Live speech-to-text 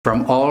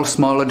From all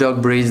smaller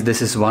dog breeds,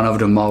 this is one of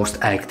the most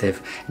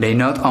active. They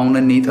not only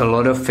need a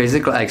lot of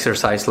physical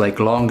exercise like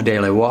long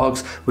daily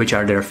walks, which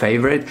are their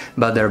favorite,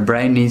 but their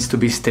brain needs to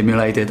be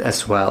stimulated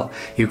as well.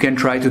 You can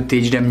try to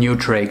teach them new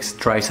tricks,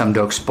 try some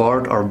dog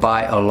sport or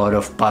buy a lot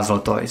of puzzle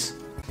toys.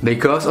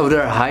 Because of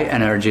their high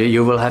energy,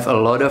 you will have a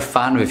lot of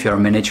fun with your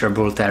miniature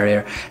bull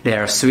terrier. They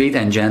are sweet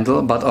and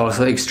gentle, but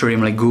also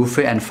extremely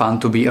goofy and fun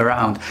to be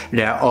around.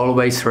 They are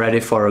always ready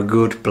for a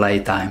good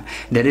playtime.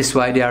 That is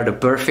why they are the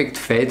perfect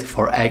fit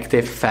for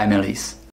active families.